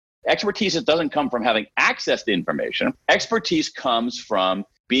Expertise doesn't come from having access to information. Expertise comes from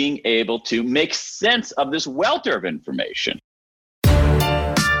being able to make sense of this welter of information.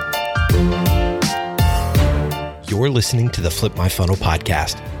 You're listening to the Flip My Funnel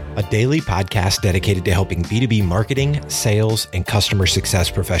podcast, a daily podcast dedicated to helping B2B marketing, sales, and customer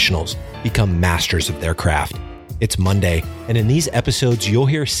success professionals become masters of their craft. It's Monday, and in these episodes, you'll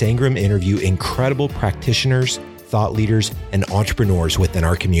hear Sangram interview incredible practitioners, thought leaders, and entrepreneurs within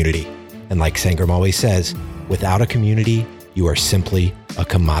our community. And like Sangram always says, without a community, you are simply a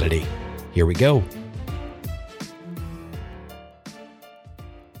commodity. Here we go.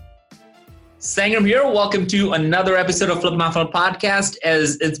 Sangram here. Welcome to another episode of Flip My Funnel podcast.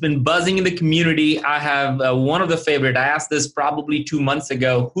 As it's been buzzing in the community, I have one of the favorite. I asked this probably 2 months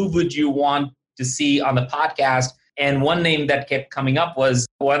ago. Who would you want to see on the podcast? And one name that kept coming up was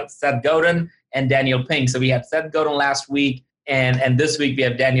Seth Godin and Daniel Pink. So we had Seth Godin last week, and this week we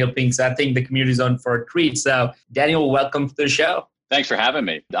have Daniel Pink. So I think the community's on for a treat. So Daniel, welcome to the show. Thanks for having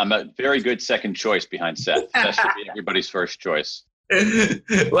me. I'm a very good second choice behind Seth. That should be everybody's first choice.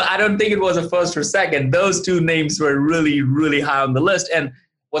 Well, I don't think it was a first or second. Those two names were really, really high on the list. And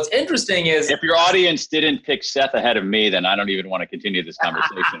what's interesting is... if your audience didn't pick Seth ahead of me, then I don't even want to continue this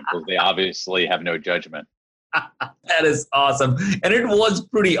conversation because they obviously have no judgment. That is awesome. And it was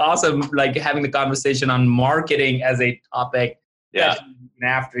pretty awesome, like having the conversation on marketing as a topic. Yeah.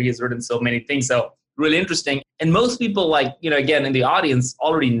 After he's written so many things. So really interesting. And most people, again, in the audience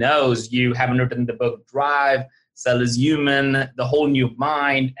already knows you haven't written the book Drive, Sell is Human, The Whole New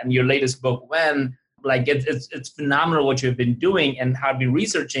Mind, and your latest book, When. It's phenomenal what you've been doing and how I've been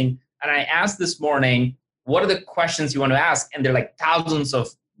researching. And I asked this morning, what are the questions you want to ask? And there are thousands of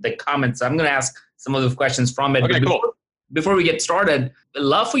the comments. So I'm going to ask some of the questions from it. Okay, cool. Before we get started, I'd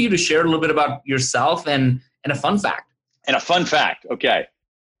love for you to share a little bit about yourself and a fun fact. And a fun fact. Okay.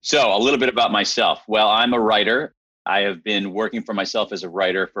 So a little bit about myself. Well, I'm a writer. I have been working for myself as a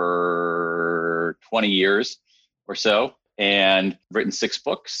writer for 20 years or so, and written 6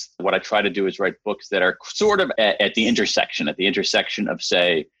 books. What I try to do is write books that are sort of at the intersection of,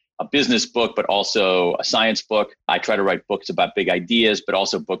 say, a business book, but also a science book. I try to write books about big ideas, but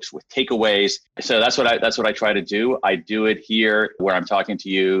also books with takeaways. So that's what I try to do. I do it here where I'm talking to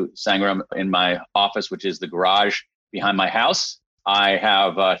you, Sangram, in my office, which is the garage behind my house. I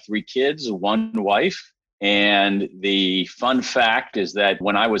have 3 kids, 1 wife. And the fun fact is that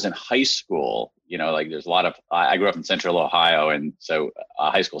when I was in high school, there's a lot of, I grew up in Central Ohio. And so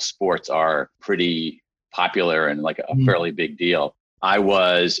high school sports are pretty popular and a fairly big deal. I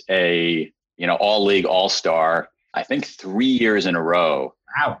was a, all-league all-star, I think 3 years in a row.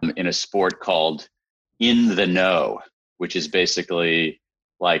 Wow. In a sport called In the Know, which is basically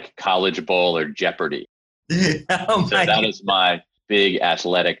like College Bowl or Jeopardy. Oh, so that is my big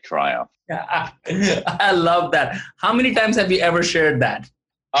athletic triumph. I love that. How many times have you ever shared that?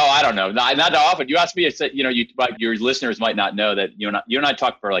 Oh, I don't know. Not that often. You asked me, your listeners might not know that you and I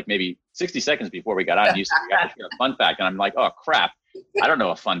talked for maybe 60 seconds before we got on. You said you got to share a fun fact. And I'm like, oh, crap. I don't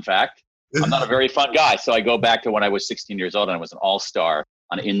know a fun fact. I'm not a very fun guy. So I go back to when I was 16 years old and I was an all-star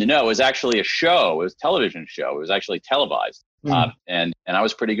on In the Know. It was actually a show. It was a television show. It was actually televised. And I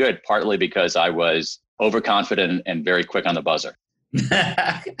was pretty good, partly because I was overconfident and very quick on the buzzer.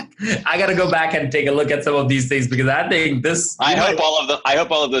 I got to go back and take a look at some of these things because I think this. I hope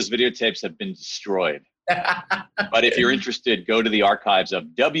all of those videotapes have been destroyed. But if you're interested, go to the archives of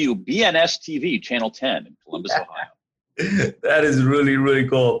WBNS TV, Channel 10 in Columbus, Ohio. That is really, really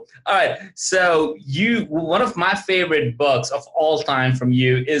cool. All right. So one of my favorite books of all time from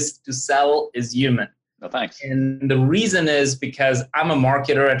you is To Sell is Human. No, thanks. And the reason is because I'm a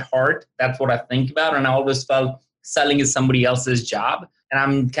marketer at heart. That's what I think about. And I always felt selling is somebody else's job. And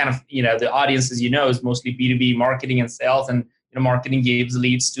I'm kind of, the audience, as is mostly B2B marketing and sales. And marketing gives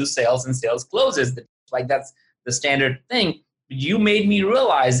leads to sales and sales closes. That's the standard thing. You made me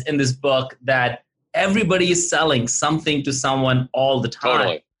realize in this book that everybody is selling something to someone all the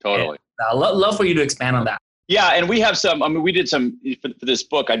time. Totally. I'd love for you to expand on that. Yeah, and we have we did some, for this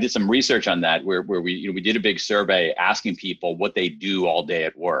book, I did some research on that where we did a big survey asking people what they do all day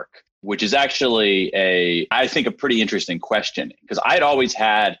at work, which is actually I think a pretty interesting question because I'd always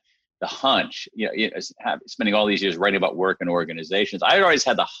had the hunch, spending all these years writing about work and organizations, I'd always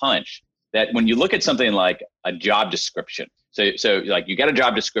had the hunch that when you look at something like a job description, so you get a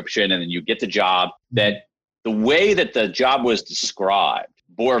job description and then you get the job, that the way that the job was described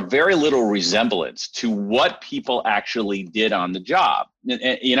bore very little resemblance to what people actually did on the job.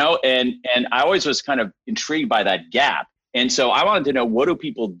 And I always was kind of intrigued by that gap. And so I wanted to know, what do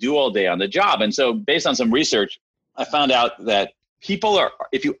people do all day on the job? And so based on some research, I found out that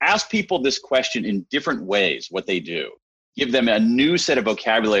if you ask people this question in different ways, what they do, give them a new set of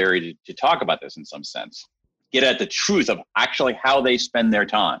vocabulary to talk about this in some sense, get at the truth of actually how they spend their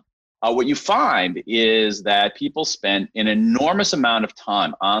time. What you find is that people spend an enormous amount of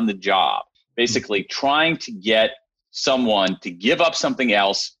time on the job, basically trying to get someone to give up something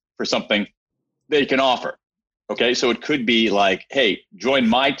else for something they can offer. Okay, so it could be like, hey, join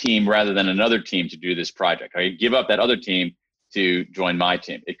my team rather than another team to do this project. Okay, give up that other team to join my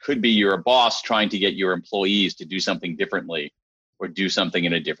team. It could be you're a boss trying to get your employees to do something differently or do something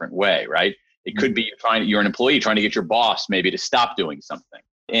in a different way, right? It could be you're an employee trying to get your boss maybe to stop doing something.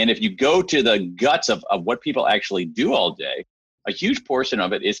 And if you go to the guts of what people actually do all day, a huge portion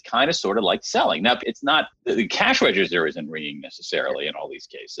of it is kind of sort of like selling. Now, it's not, the cash register isn't ringing necessarily in all these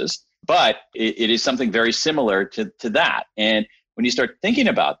cases, but it is something very similar to that. And when you start thinking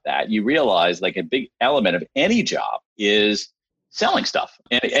about that, you realize like a big element of any job is selling stuff.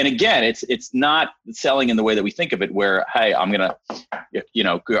 And again, it's not selling in the way that we think of it, where, hey,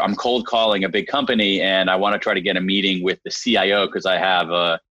 I'm cold calling a big company and I want to try to get a meeting with the CIO because I have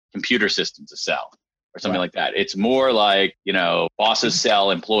a computer system to sell or something like that. It's more like, bosses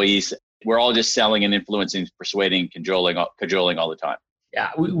sell, employees. We're all just selling and influencing, persuading, cajoling all the time.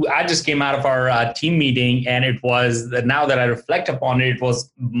 Yeah, I just came out of our team meeting, and it was, now that I reflect upon it, it was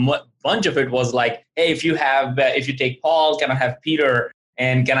bunch of it was like, hey, if you take Paul, can I have Peter,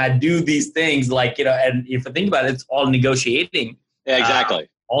 and can I do these things? Like, and if I think about it, it's all negotiating. Yeah, exactly.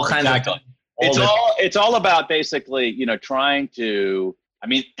 All kinds of. It's all about basically, trying to,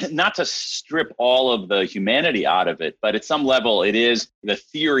 not to strip all of the humanity out of it, but at some level, it is the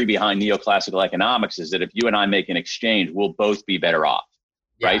theory behind neoclassical economics is that if you and I make an exchange, we'll both be better off.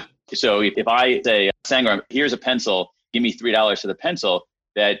 Right. So if I say, Sangram, here's a pencil, give me $3 for the pencil,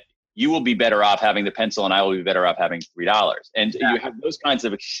 that you will be better off having the pencil and I will be better off having $3. And you have those kinds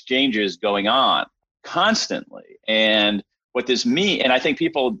of exchanges going on constantly. And what this means, and I think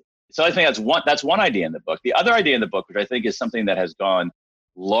that's one idea in the book. The other idea in the book, which I think is something that has gone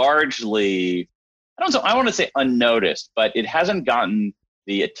largely, I want to say unnoticed, but it hasn't gotten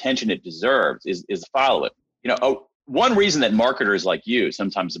the attention it deserves, is the following. One reason that marketers like you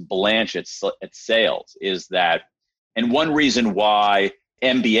sometimes blanch at sales is that, and one reason why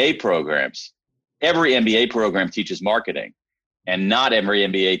every MBA program teaches marketing, and not every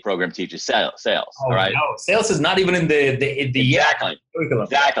MBA program teaches sales. Right? No, sales is not even in the curriculum.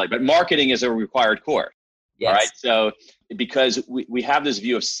 Exactly, but marketing is a required course. Yes. All right, so because we have this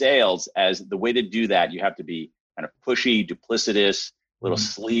view of sales as the way to do that, you have to be kind of pushy, duplicitous, a little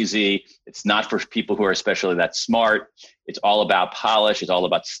sleazy. It's not for people who are especially that smart. It's all about polish. It's all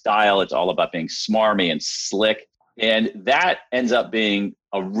about style. It's all about being smarmy and slick. And that ends up being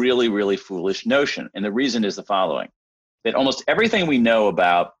a really, really foolish notion. And the reason is the following, that almost everything we know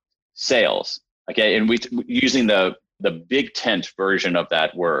about sales, okay, and using the big tent version of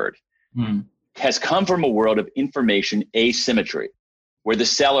that word, has come from a world of information asymmetry, where the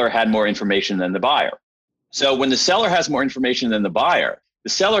seller had more information than the buyer. So when the seller has more information than the buyer, the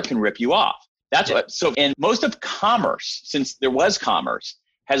seller can rip you off. And most of commerce, since there was commerce,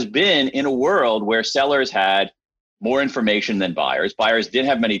 has been in a world where sellers had more information than buyers. Buyers didn't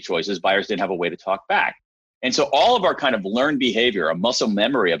have many choices. Buyers didn't have a way to talk back. And so all of our kind of learned behavior, a muscle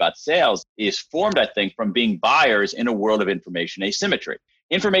memory about sales is formed, I think, from being buyers in a world of information asymmetry.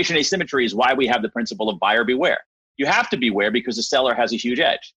 Information asymmetry is why we have the principle of buyer beware. You have to beware because the seller has a huge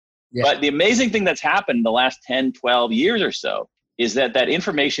edge. Yeah. But the amazing thing that's happened in the last 10, 12 years or so is that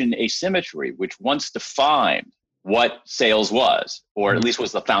information asymmetry, which once defined what sales was, or at least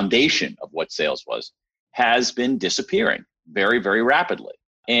was the foundation of what sales was, has been disappearing very, very rapidly.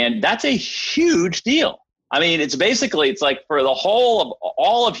 And that's a huge deal. It's like for the whole of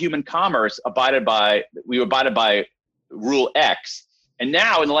all of human commerce we abided by rule X. And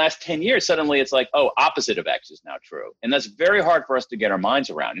now in the last 10 years, suddenly it's like, opposite of X is now true. And that's very hard for us to get our minds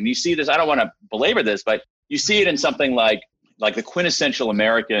around. And you see this, I don't want to belabor this, but you see it in something like the quintessential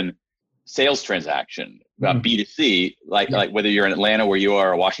American sales transaction, B2C, like whether you're in Atlanta where you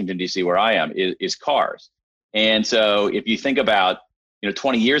are or Washington, D.C. where I am, is cars. And so if you think about,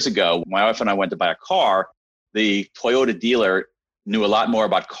 20 years ago, my wife and I went to buy a car, the Toyota dealer knew a lot more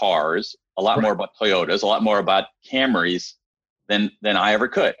about cars, a lot more about Toyotas, a lot more about Camrys than I ever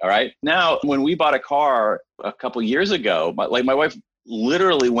could. All right. Now, when we bought a car a couple years ago, my wife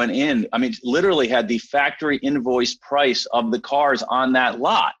literally went in, literally had the factory invoice price of the cars on that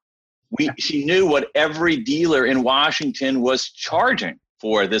lot. She knew what every dealer in Washington was charging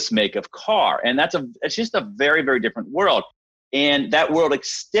for this make of car. And it's just a very, very different world. And that world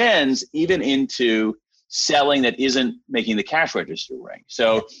extends even into selling that isn't making the cash register ring.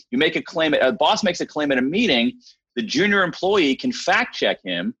 So you make a claim, a boss makes a claim at a meeting, the junior employee can fact check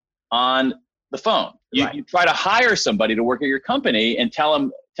him on the phone. You try to hire somebody to work at your company and tell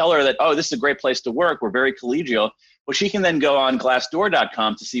her that, oh, this is a great place to work. We're very collegial. Well, she can then go on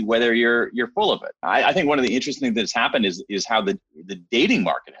glassdoor.com to see whether you're full of it. I think one of the interesting things that's happened is how the dating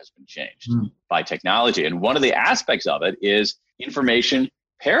market has been changed by technology. And one of the aspects of it is information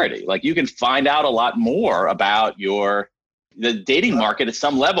parity. Like you can find out a lot more about the dating market at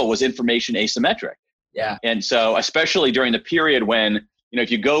some level was information asymmetric. Yeah. And so especially during the period when,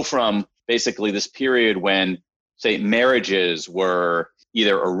 if you go from basically this period when, say, marriages were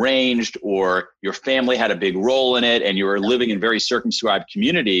either arranged or your family had a big role in it and you were living in very circumscribed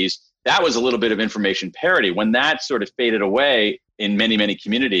communities, that was a little bit of information parity. When that sort of faded away in many, many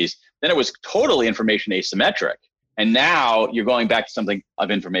communities, then it was totally information asymmetric. And now you're going back to something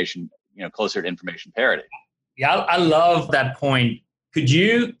of information, closer to information parity. Yeah, I love that point. Could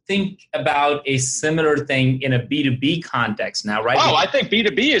you think about a similar thing in a B2B context now, right? Oh, I think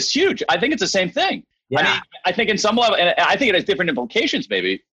B2B is huge. I think it's the same thing. Yeah. I mean, I think in some level, and I think it has different implications,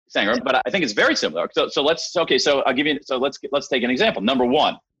 maybe, Sanger, but I think it's very similar. So let's take an example. Number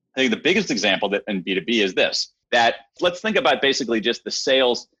one, I think the biggest example that in B2B is this, that let's think about basically just the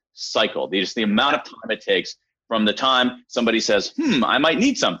sales cycle, just the amount of time it takes from the time somebody says, I might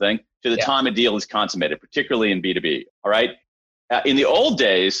need something, to the time a deal is consummated, particularly in B2B, all right? In the old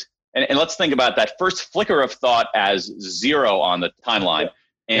days, and let's think about that first flicker of thought as 0 on the timeline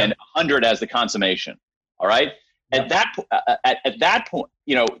and 100 as the consummation, all right? At that point,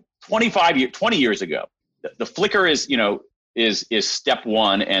 20 years ago, the flicker is step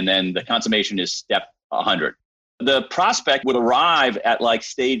 1, and then the consummation is step 100. The prospect would arrive at like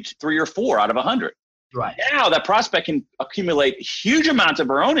stage 3 or 4 out of 100. Right. Now that prospect can accumulate huge amounts of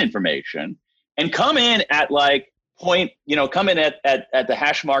her own information and come in at at the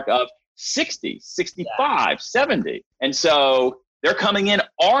hash mark of 60, 65, 70. And so they're coming in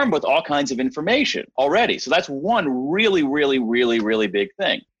armed with all kinds of information already. So that's one really, really, really, really big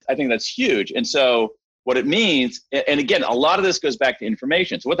thing. I think that's huge. And so what it means, and again, a lot of this goes back to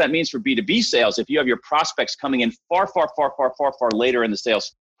information. So what that means for B2B sales, if you have your prospects coming in far, far, far, far, far, far later in the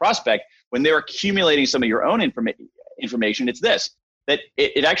sales prospect, when they're accumulating some of your own information, it's this, that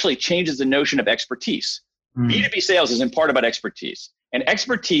it actually changes the notion of expertise. B2B sales is in part about expertise. And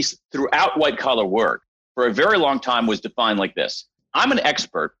expertise throughout white-collar work for a very long time was defined like this. I'm an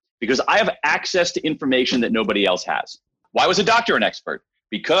expert because I have access to information that nobody else has. Why was a doctor an expert?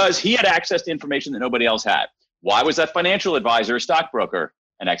 Because he had access to information that nobody else had. Why was that financial advisor or stockbroker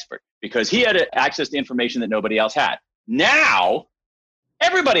an expert? Because he had access to information that nobody else had. Now,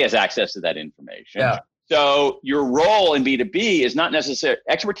 everybody has access to that information. Yeah. So your role in B2B is not necessarily,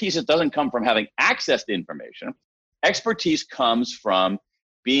 expertise doesn't come from having access to information. Expertise comes from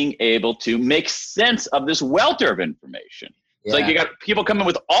being able to make sense of this welter of information. It's like you got people coming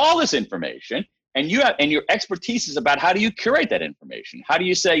with all this information, and your expertise is about how do you curate that information? How do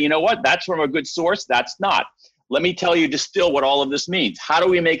you say, you know what, that's from a good source, that's not. Let me tell you, distill what all of this means. How do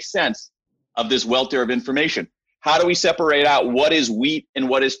we make sense of this welter of information? How do we separate out what is wheat and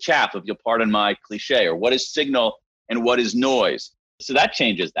what is chaff, if you'll pardon my cliche, or what is signal and what is noise? So that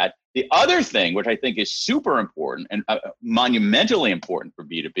changes that. The other thing, which I think is super important and monumentally important for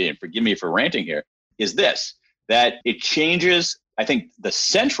B2B, and forgive me for ranting here, is this, that it changes, I think, the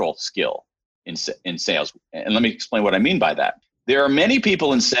central skill in sales. And let me explain what I mean by that. There are many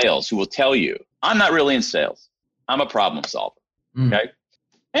people in sales who will tell you, I'm not really in sales. I'm a problem solver. Okay?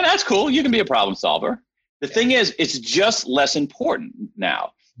 And that's cool. You can be a problem solver. The thing is, it's just less important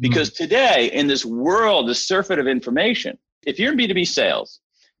now, because today in this world, the surfeit of information, if you're in B2B sales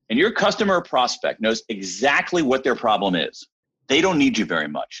and your customer or prospect knows exactly what their problem is, they don't need you very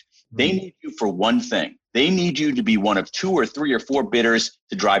much. They need you for one thing. They need you to be one of 2 or 3 or 4 bidders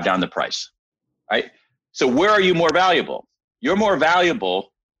to drive down the price, right? So where are you more valuable? You're more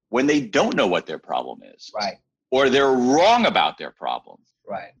valuable when they don't know what their problem is. Right. Or they're wrong about their problem.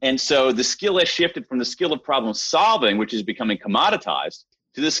 Right. And so the skill has shifted from the skill of problem solving, which is becoming commoditized,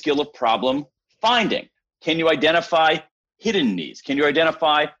 to the skill of problem finding. Can you identify hidden needs? Can you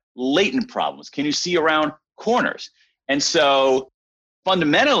identify latent problems? Can you see around corners? And so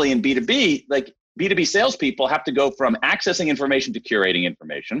fundamentally in B2B, like B2B salespeople have to go from accessing information to curating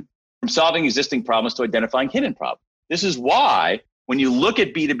information, from solving existing problems to identifying hidden problems. This is why when you look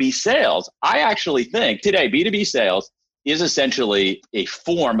at B2B sales, I actually think today B2B sales is essentially a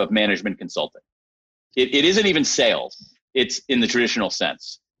form of management consulting. It isn't even sales. It's in the traditional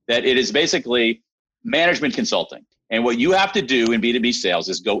sense that it is basically management consulting. And what you have to do in B2B sales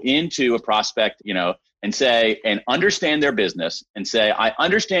is go into a prospect, and say, and understand their business and say, I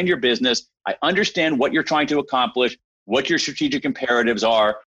understand your business. I understand what you're trying to accomplish, what your strategic imperatives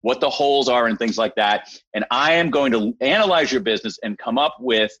are, what the holes are and things like that. And I am going to analyze your business and come up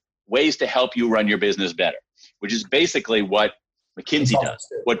with ways to help you run your business better, which is basically what McKinsey does,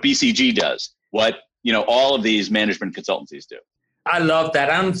 what BCG does, what, all of these management consultancies do. I love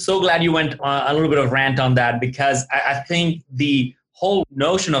that. I'm so glad you went on a little bit of rant on that, because I think the whole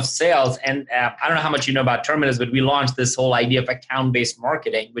notion of sales, and I don't know how much you know about Terminus, but we launched this whole idea of account-based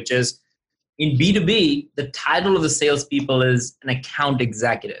marketing, which is in B2B, the title of the salespeople is an account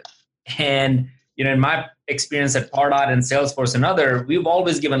executive. And in my experience at Pardot and Salesforce and other, we've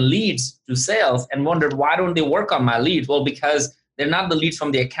always given leads to sales and wondered, why don't they work on my leads? Well, because they're not the leads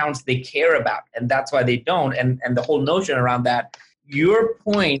from the accounts they care about, and that's why they don't. And the whole notion around that, your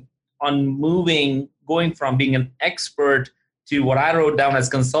point on going from being an expert to what I wrote down as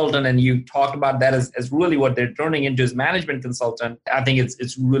consultant, and you talked about that as really what they're turning into as management consultant, I think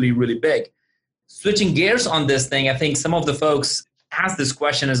it's really, really big. Switching gears on this thing, I think some of the folks ask this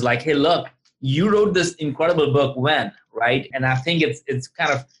question is like, hey, look, you wrote this incredible book when, right? And I think it's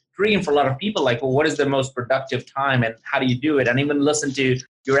kind of intriguing for a lot of people, like, well, what is the most productive time and how do you do it? And even listen to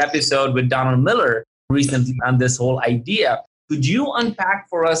your episode with Donald Miller recently on this whole idea. Could you unpack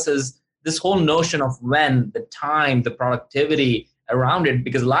for us as this whole notion of when, the time, the productivity around it?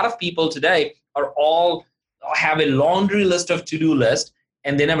 Because a lot of people today have a laundry list of to-do list,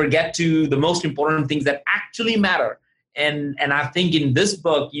 and they never get to the most important things that actually matter. And I think in this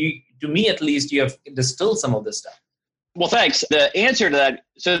book, to me at least, you have distilled some of this stuff. Well, thanks. The answer to that,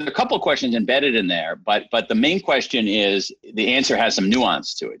 so there's a couple of questions embedded in there, but the main question is, the answer has some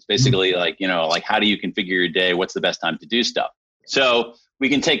nuance to it. It's basically like how do you configure your day? What's the best time to do stuff? So we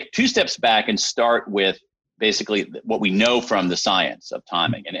can take two steps back and start with basically what we know from the science of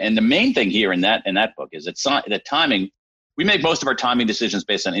timing. And the main thing here in that book is that timing, we make most of our timing decisions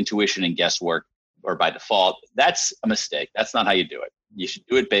based on intuition and guesswork, or by default. That's a mistake. That's not how you do it. You should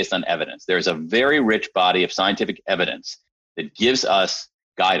do it based on evidence. There's a very rich body of scientific evidence that gives us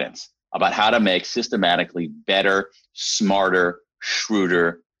guidance about how to make systematically better, smarter,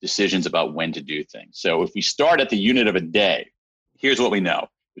 shrewder decisions about when to do things. So if we start at the unit of a day, here's what we know.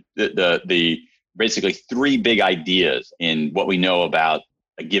 The basically three big ideas in what we know about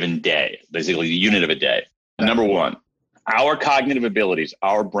a given day, basically the unit of a day. Number one, our cognitive abilities,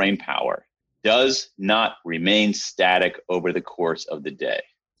 our brain power, does not remain static over the course of the day.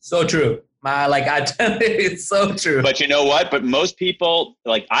 So true. I tell you, it's so true. But you know what? But most people,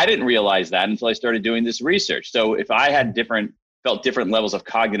 I didn't realize that until I started doing this research. So if I had felt different levels of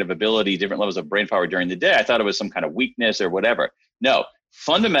cognitive ability, different levels of brain power during the day, I thought it was some kind of weakness or whatever. No,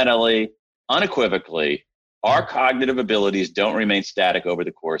 fundamentally, unequivocally, our cognitive abilities don't remain static over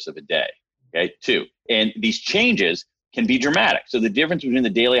the course of a day. Okay, 2. And these changes can be dramatic. So the difference between the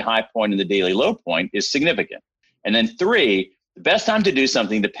daily high point and the daily low point is significant. And then 3, the best time to do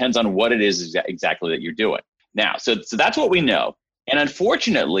something depends on what it is exactly that you're doing. Now, so that's what we know. And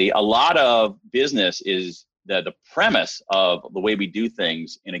unfortunately, a lot of business is the premise of the way we do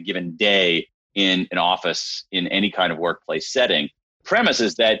things in a given day in an office, in any kind of workplace setting. Premise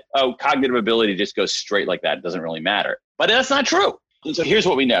is that, cognitive ability just goes straight like that. It doesn't really matter. But that's not true. And so here's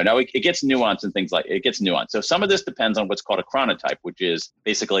what we know. Now it gets nuanced and things like it gets nuanced. So some of this depends on what's called a chronotype, which is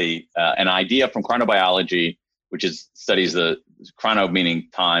basically an idea from chronobiology, which studies the chrono meaning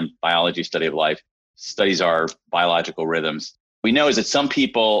time, biology, study of life, studies our biological rhythms. We know is that some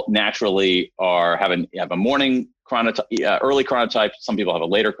people naturally have a morning chronotype, early chronotype. Some people have a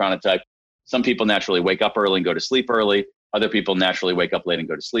later chronotype. Some people naturally wake up early and go to sleep early. Other people naturally wake up late and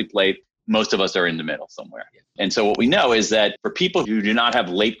go to sleep late. Most of us are in the middle somewhere. And so what we know is that for people who do not have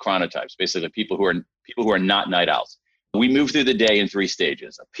late chronotypes, basically people who are not night owls, we move through the day in 3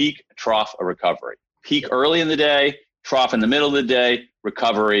 stages: a peak, a trough, a recovery. Peak early in the day, trough in the middle of the day,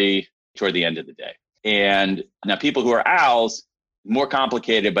 recovery toward the end of the day. And now people who are owls, more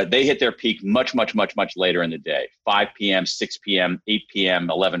complicated, but they hit their peak much, much, much, much later in the day: 5 p.m., 6 p.m., 8 p.m.,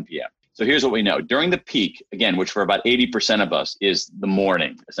 11 p.m. So here's what we know. During the peak, again, which for about 80% of us is the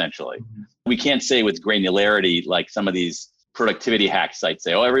morning, essentially. Mm-hmm. We can't say with granularity like some of these productivity hack sites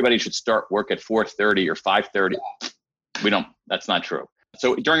say, everybody should start work at 4:30 or 5:30. That's not true.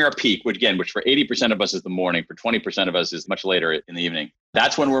 So during our peak, which for 80% of us is the morning, for 20% of us is much later in the evening,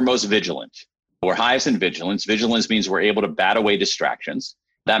 that's when we're most vigilant. We're highest in vigilance. Vigilance means we're able to bat away distractions.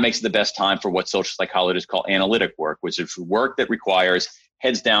 That makes it the best time for what social psychologists call analytic work, which is work that requires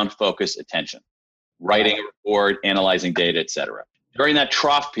heads down, focus, attention, writing a report, analyzing data, etc. During that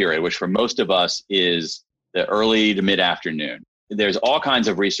trough period, which for most of us is the early to mid-afternoon, there's all kinds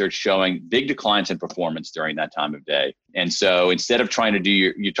of research showing big declines in performance during that time of day. And so instead of trying to do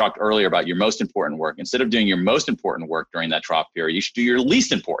you talked earlier about your most important work, instead of doing your most important work during that trough period, you should do your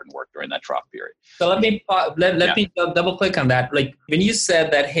least important work during that trough period. So let me double click on that. Like when you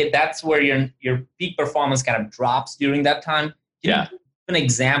said that, hey, that's where your peak performance kind of drops during that time. Can you give an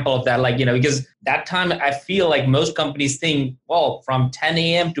example of that? Like, because that time I feel like most companies think, well, from 10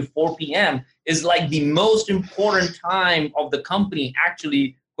 a.m. to 4 p.m. is like the most important time of the company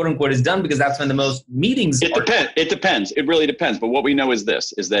actually, quote unquote, is done, because that's when the most meetings It depends. It really depends. But what we know is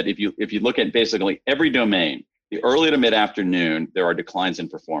this, is that if you look at basically every domain, the early to mid-afternoon, there are declines in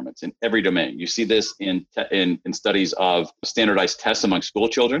performance in every domain. You see this in studies of standardized tests among school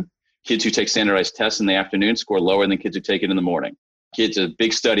children. Kids who take standardized tests in the afternoon score lower than kids who take it in the morning. Kids, a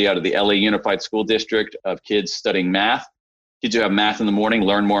big study out of the LA Unified School District of kids studying math. Kids who have math in the morning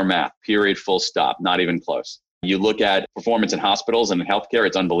learn more math, period, full stop, not even close. You look at performance in hospitals and in healthcare,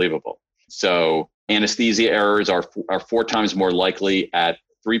 it's unbelievable. So anesthesia errors are 4 times more likely at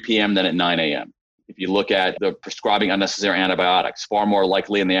 3 p.m. than at 9 a.m. If you look at the prescribing unnecessary antibiotics, far more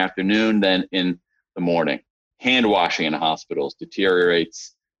likely in the afternoon than in the morning. Hand washing in hospitals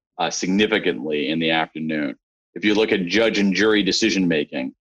deteriorates significantly in the afternoon. If you look at judge and jury decision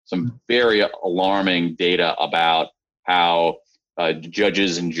making, some very alarming data about how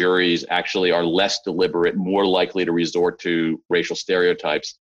judges and juries actually are less deliberate, more likely to resort to racial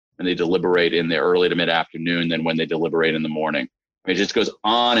stereotypes when they deliberate in the early to mid-afternoon than when they deliberate in the morning. I mean, it just goes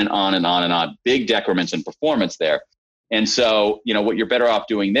on and on and on and on. Big decrements in performance there. And so, what you're better off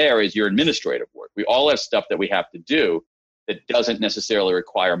doing there is your administrative work. We all have stuff that we have to do that doesn't necessarily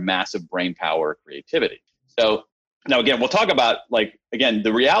require massive brain power or creativity. So now, again, we'll talk about,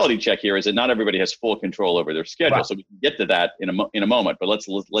 the reality check here is that not everybody has full control over their schedule. Right. So we can get to that in a moment, but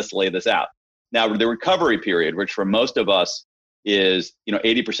let's lay this out. Now, the recovery period, which for most of us is,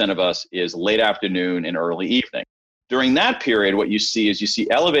 80% of us is late afternoon and early evening. During that period, what you see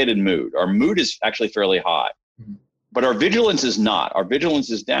elevated mood. Our mood is actually fairly high, but our vigilance is not. Our vigilance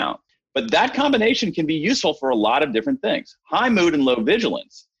is down. But that combination can be useful for a lot of different things. High mood and low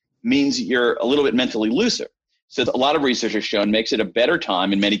vigilance means you're a little bit mentally looser. So a lot of research has shown makes it a better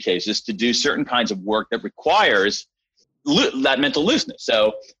time in many cases to do certain kinds of work that requires that mental looseness.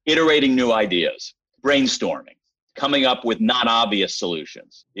 So iterating new ideas, brainstorming, coming up with not obvious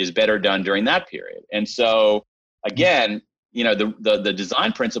solutions is better done during that period. And so again, the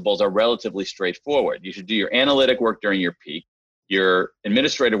design principles are relatively straightforward. You should do your analytic work during your peak, your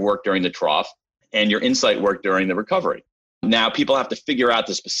administrative work during the trough, and your insight work during the recovery. Now, people have to figure out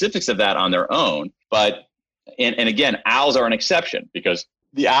the specifics of that on their own, but and again, owls are an exception, because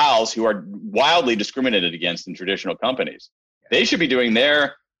the owls who are wildly discriminated against in traditional companies, they should be doing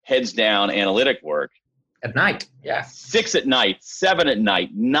their heads down analytic work at night. Yeah. 6 at night, 7 at night,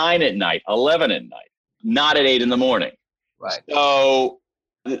 9 at night, 11 at night, not at 8 in the morning. Right. So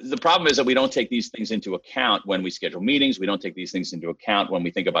the problem is that we don't take these things into account when we schedule meetings. We don't take these things into account when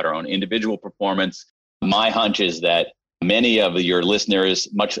we think about our own individual performance. My hunch is that many of your listeners,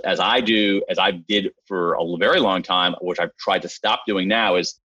 much as I did for a very long time, which I've tried to stop doing now,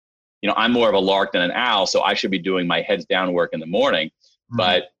 is, I'm more of a lark than an owl, so I should be doing my heads down work in the morning. Mm-hmm.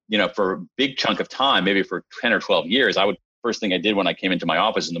 But, for a big chunk of time, maybe for 10 or 12 years, first thing I did when I came into my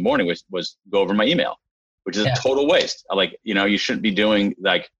office in the morning was go over my email, which is a total waste. You shouldn't be doing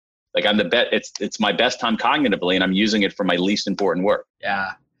I'm it's my best time cognitively, and I'm using it for my least important work.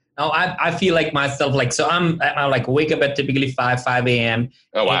 Yeah. No, I feel like myself, so I wake up at typically 5 a.m.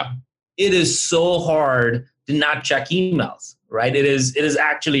 Oh, wow. It is so hard to not check emails, right? It is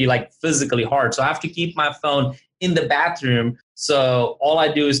actually physically hard. So I have to keep my phone in the bathroom. So all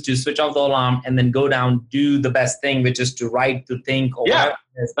I do is to switch off the alarm and then go down, do the best thing, which is to write, to think. Or yeah,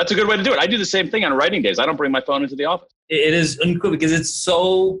 that's a good way to do it. I do the same thing on writing days. I don't bring my phone into the office. It is uncool because it's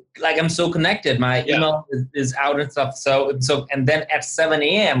so I'm so connected. My email is out and stuff. So and then at 7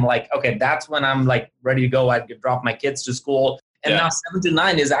 a.m. Okay, that's when I'm ready to go. I drop my kids to school, and now 7 to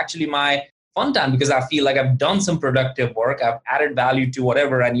 9 is actually my fun time, because I feel like I've done some productive work. I've added value to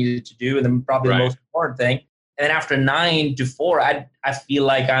whatever I needed to do, and then probably the most important thing. And then after 9 to 4, I feel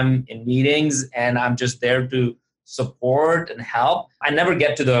like I'm in meetings and I'm just there to support and help. I never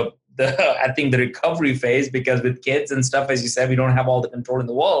get to the I think the recovery phase, because with kids and stuff, as you said, we don't have all the control in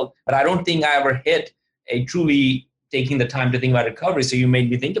the world. But I don't think I ever hit a truly taking the time to think about recovery. So you made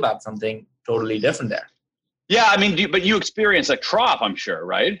me think about something totally different there. Yeah, I mean, but you experience a trough, I'm sure,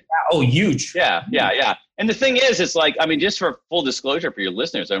 right? Oh, huge. Yeah. And the thing is, it's just for full disclosure for your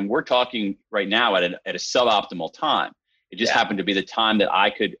listeners, we're talking right now at a suboptimal time. It just happened to be the time that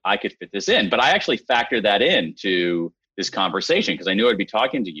I could fit this in. But I actually factor that into this conversation because I knew I'd be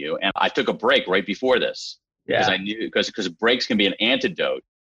talking to you. And I took a break right before this because I knew because breaks can be an antidote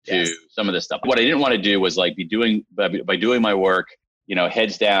to some of this stuff. What I didn't want to do was like by doing my work,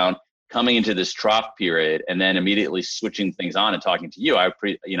 heads down, coming into this trough period and then immediately switching things on and talking to you.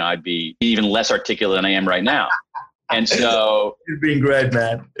 I'd be even less articulate than I am right now. And so you're being great,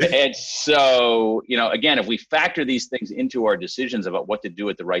 man. And so, again, if we factor these things into our decisions about what to do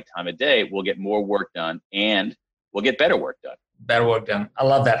at the right time of day, we'll get more work done and we'll get better work done. Better work done. I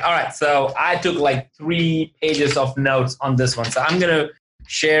love that. All right. So I took like 3 pages of notes on this one. So I'm going to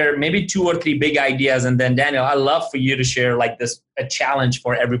share maybe 2 or 3 big ideas. And then Daniel, I'd love for you to share like a challenge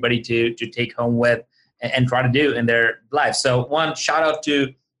for everybody to take home with and try to do in their life. So one, shout out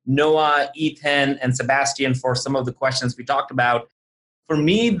to Noah, Ethan, and Sebastian for some of the questions we talked about. For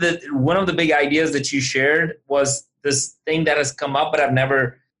me, one of the big ideas that you shared was this thing that has come up, but I've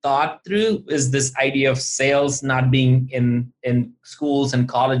never thought through, is this idea of sales not being in schools and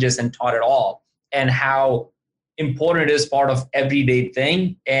colleges and taught at all, and how important it is part of everyday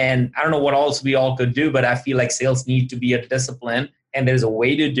thing. And I don't know what else we all could do, but I feel like sales need to be a discipline, and there's a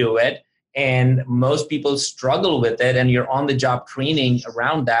way to do it. And most people struggle with it, and you're on the job training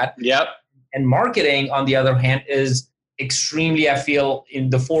around that. Yep. And marketing, on the other hand, is extremely, I feel, in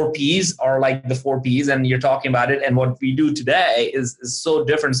the 4 Ps are like the 4 Ps, and you're talking about it. And what we do today is so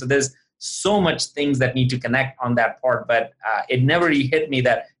different. So there's so much things that need to connect on that part. But it never really hit me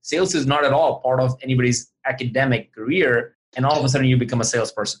that sales is not at all part of anybody's academic career. And all of a sudden you become a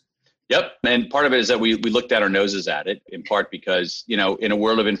salesperson. Yep. And part of it is that we looked at our noses at it, in part because, in a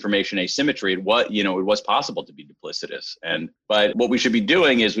world of information asymmetry, it was possible to be duplicitous. But what we should be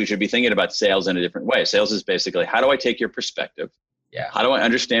doing is we should be thinking about sales in a different way. Sales is basically, how do I take your perspective? Yeah. How do I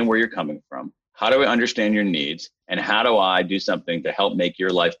understand where you're coming from? How do I understand your needs? And how do I do something to help make your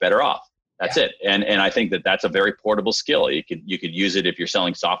life better off? That's it. And I think that that's a very portable skill. You could use it if you're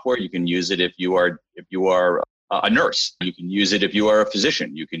selling software. You can use it if you are a nurse. You can use it if you are a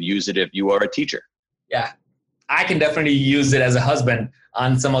physician. You can use it if you are a teacher. Yeah. I can definitely use it as a husband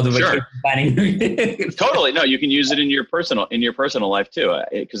on some of the vacation planning. Totally. No, you can use it in your personal life too.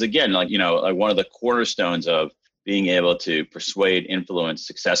 Because again, like one of the cornerstones of being able to persuade, influence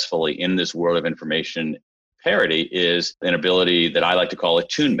successfully in this world of information parity is an ability that I like to call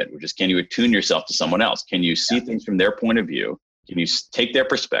attunement, which is, can you attune yourself to someone else? Can you see things from their point of view? Can you take their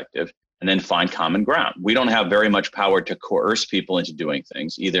perspective and then find common ground? We don't have very much power to coerce people into doing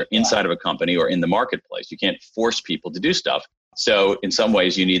things, either inside of a company or in the marketplace. You can't force people to do stuff. So in some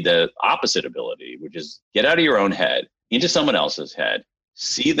ways, you need the opposite ability, which is get out of your own head, into someone else's head,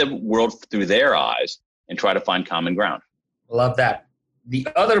 see the world through their eyes, and try to find common ground. Love that. The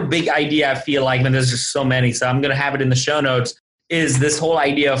other big idea I feel like, and there's just so many, so I'm going to have it in the show notes, is this whole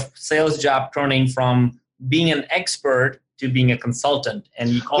idea of sales job turning from being an expert to being a consultant.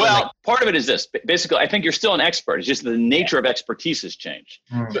 And you call part of it is this. Basically, I think you're still an expert. It's just the nature of expertise has changed.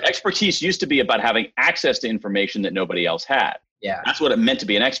 So expertise used to be about having access to information that nobody else had. Yeah. That's what it meant to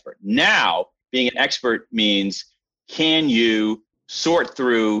be an expert. Now, being an expert means, can you sort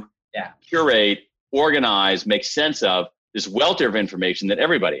through, curate, organize, make sense of this welter of information that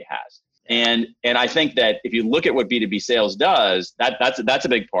everybody has. And I think that if you look at what B2B sales does, that's a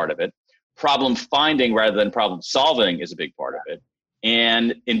big part of it. Problem finding rather than problem solving is a big part of it.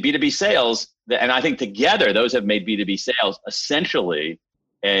 And in B2B sales, and I think together those have made B2B sales essentially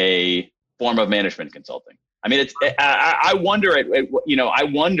a form of management consulting. I mean, I wonder, I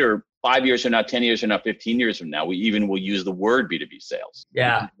wonder 5 years from now, 10 years from now, 15 years from now, we even will use the word B2B sales.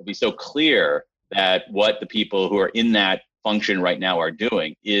 Yeah. It'll be so clear that what the people who are in that function right now are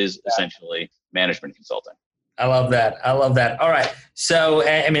doing is essentially management consulting. I love that. All right. So,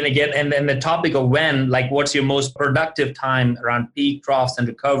 I mean, again, and then the topic of when, like, what's your most productive time around peak, troughs, and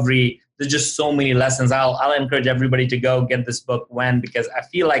recovery? There's just so many lessons. I'll encourage everybody to go get this book, When, because I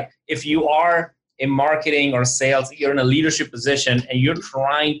feel like if you are in marketing or sales, you're in a leadership position and you're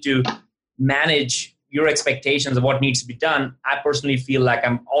trying to manage your expectations of what needs to be done. I personally feel like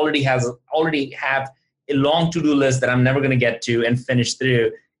I'm already have a long to-do list that I'm never going to get to and finish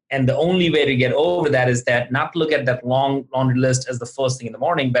through. And the only way to get over that is that not look at that long laundry list as the first thing in the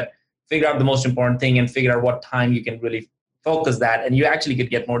morning, but figure out the most important thing and figure out what time you can really focus that, and you actually could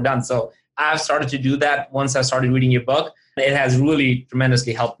get more done. So I've started to do that once I started reading your book. It has really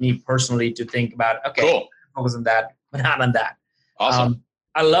tremendously helped me personally to think about, okay, focus on that, but not on that. Awesome.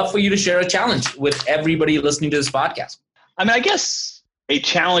 I'd love for you to share a challenge with everybody listening to this podcast. I mean, I guess a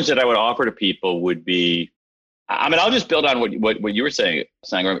challenge that I would offer to people would be, I mean, I'll just build on what you were saying,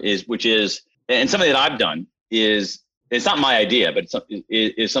 Sangram, which is, and something that I've done is, it's not my idea, but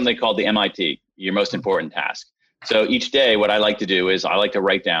it's something called the MIT, your most important task. So each day, what I like to do is I like to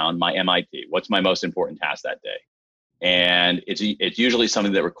write down my MIT. What's my most important task that day? And it's usually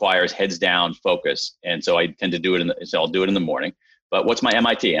something that requires heads down focus. And so I tend to do it so I'll do it in the morning. But what's my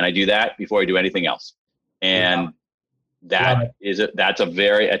MIT? And I do that before I do anything else. And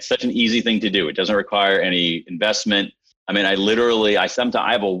it's such an easy thing to do. It doesn't require any investment. I mean, I have a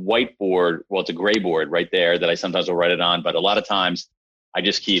whiteboard. Well, it's a gray board right there that I sometimes will write it on. But a lot of times I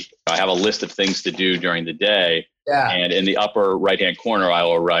have a list of things to do during the day. Yeah. And in the upper right-hand corner, I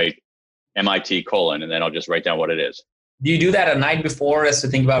will write MIT : and then I'll just write down what it is. Do you do that a night before as to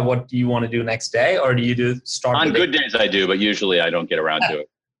think about what you want to do next day? Or do you start? On good days I do, but usually I don't get around to it.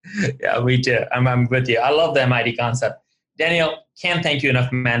 Yeah, me too. I'm with you. I love the MIT concept. Daniel, can't thank you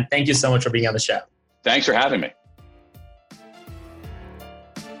enough, man. Thank you so much for being on the show. Thanks for having me.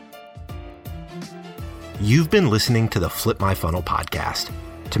 You've been listening to the Flip My Funnel podcast.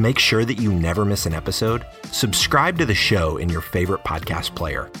 To make sure that you never miss an episode, subscribe to the show in your favorite podcast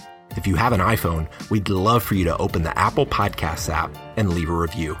player. If you have an iPhone, we'd love for you to open the Apple Podcasts app and leave a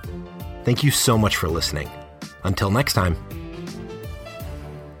review. Thank you so much for listening. Until next time.